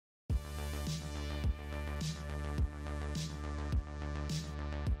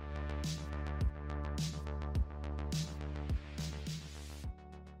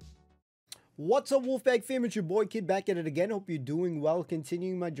What's up, Wolfpack fam? It's your boy Kid back at it again. Hope you're doing well.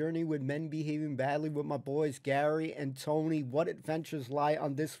 Continuing my journey with men behaving badly with my boys Gary and Tony. What adventures lie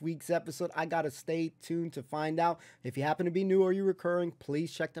on this week's episode? I gotta stay tuned to find out. If you happen to be new or you're recurring,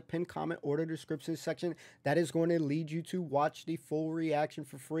 please check the pinned comment or the description section. That is going to lead you to watch the full reaction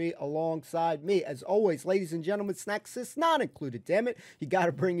for free alongside me. As always, ladies and gentlemen, snacks is not included. Damn it, you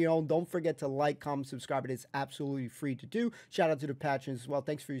gotta bring your own. Don't forget to like, comment, subscribe. It is absolutely free to do. Shout out to the patrons as well.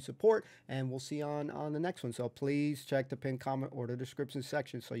 Thanks for your support, and we'll see you on the next one. So please check the pinned comment or the description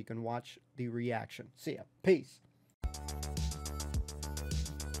section so you can watch the reaction. See ya. Peace.